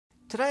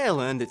Today I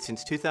learned that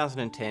since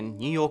 2010,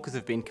 New Yorkers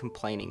have been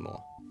complaining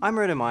more. I'm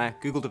Roto Meyer,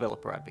 Google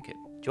Developer Advocate.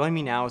 Join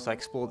me now as I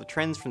explore the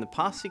trends from the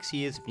past 6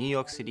 years of New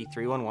York City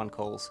 311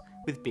 calls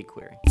with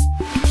BigQuery.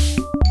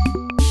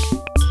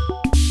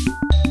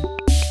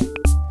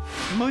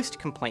 Most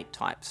complaint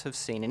types have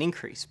seen an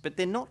increase, but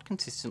they're not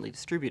consistently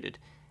distributed,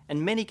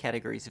 and many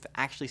categories have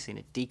actually seen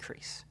a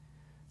decrease.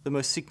 The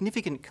most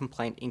significant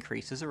complaint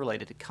increases are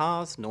related to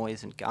cars,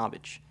 noise, and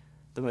garbage.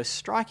 The most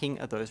striking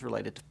are those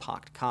related to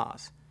parked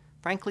cars.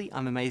 Frankly,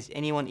 I'm amazed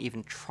anyone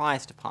even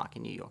tries to park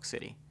in New York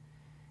City.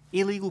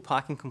 Illegal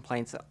parking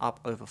complaints are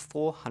up over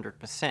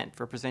 400%,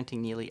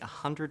 representing nearly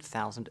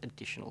 100,000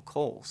 additional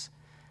calls.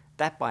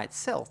 That by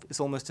itself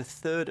is almost a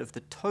third of the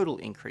total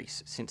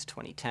increase since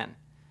 2010.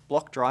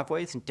 Blocked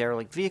driveways and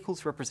derelict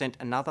vehicles represent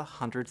another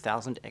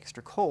 100,000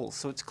 extra calls,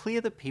 so it's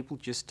clear that people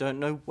just don't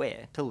know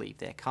where to leave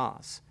their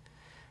cars.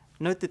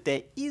 Note that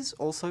there is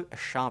also a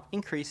sharp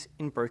increase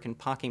in broken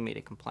parking meter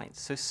complaints,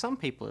 so some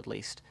people at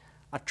least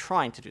are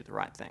trying to do the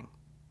right thing.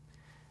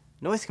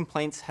 Noise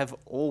complaints have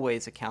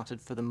always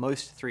accounted for the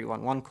most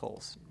 311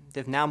 calls.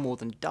 They've now more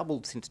than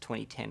doubled since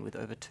 2010, with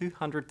over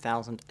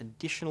 200,000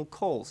 additional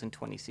calls in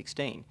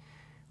 2016,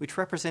 which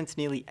represents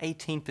nearly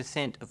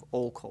 18% of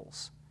all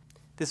calls.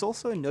 There's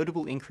also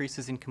notable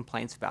increases in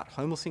complaints about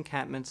homeless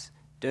encampments,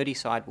 dirty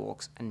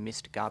sidewalks, and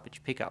missed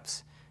garbage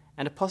pickups,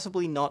 and a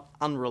possibly not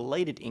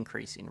unrelated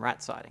increase in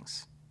rat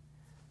sightings.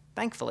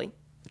 Thankfully,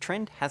 the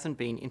trend hasn't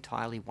been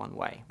entirely one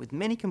way, with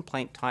many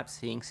complaint types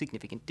seeing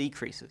significant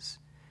decreases.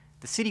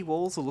 The city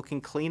walls are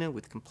looking cleaner,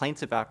 with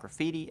complaints about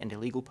graffiti and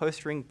illegal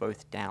postering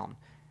both down,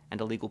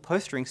 and illegal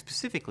postering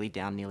specifically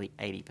down nearly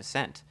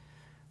 80%.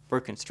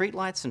 Broken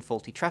streetlights and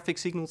faulty traffic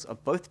signals are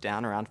both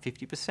down around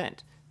 50%,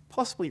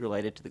 possibly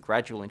related to the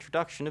gradual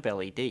introduction of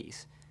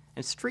LEDs,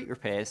 and street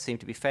repairs seem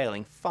to be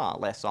failing far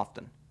less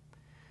often.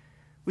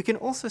 We can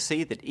also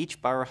see that each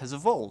borough has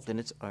evolved in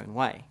its own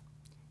way.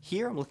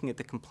 Here I'm looking at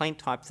the complaint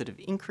types that have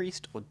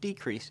increased or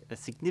decreased at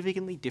a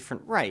significantly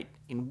different rate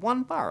in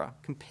one borough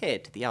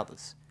compared to the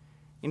others.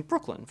 In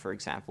Brooklyn, for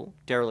example,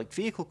 derelict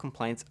vehicle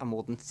complaints are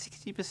more than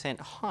 60%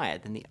 higher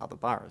than the other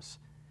boroughs.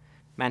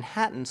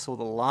 Manhattan saw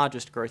the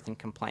largest growth in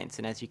complaints,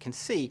 and as you can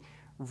see,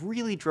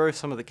 really drove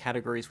some of the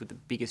categories with the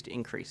biggest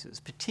increases,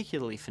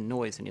 particularly for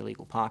noise and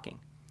illegal parking.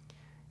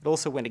 It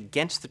also went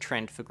against the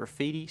trend for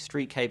graffiti,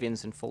 street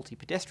cave-ins, and faulty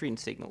pedestrian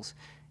signals,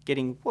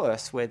 getting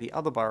worse where the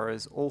other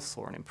boroughs all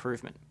saw an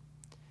improvement.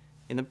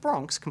 In the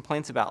Bronx,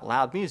 complaints about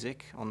loud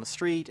music on the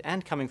street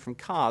and coming from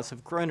cars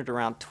have grown at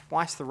around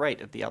twice the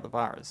rate of the other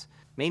boroughs.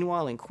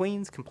 Meanwhile, in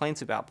Queens,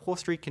 complaints about poor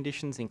street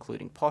conditions,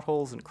 including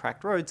potholes and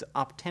cracked roads,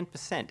 are up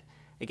 10%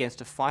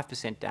 against a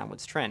 5%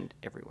 downwards trend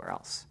everywhere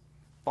else.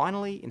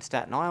 Finally, in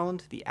Staten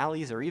Island, the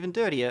alleys are even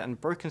dirtier and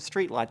broken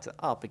streetlights are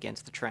up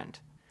against the trend.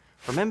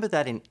 Remember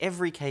that in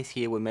every case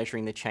here we're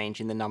measuring the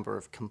change in the number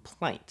of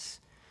complaints.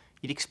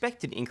 You'd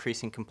expect an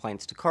increase in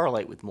complaints to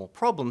correlate with more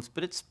problems,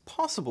 but it's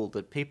possible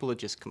that people are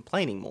just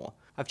complaining more.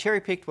 I've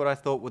cherry-picked what I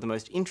thought were the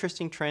most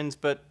interesting trends,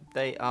 but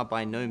they are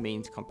by no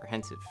means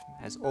comprehensive.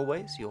 As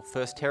always, your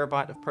first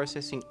terabyte of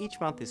processing each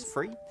month is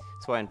free,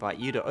 so I invite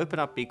you to open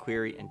up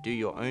BigQuery and do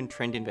your own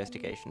trend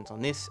investigations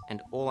on this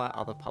and all our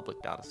other public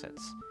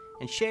datasets,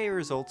 and share your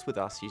results with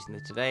us using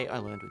the Today I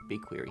Learned with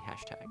BigQuery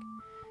hashtag.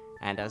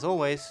 And as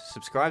always,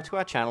 subscribe to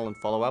our channel and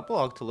follow our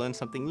blog to learn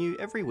something new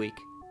every week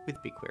with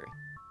BigQuery.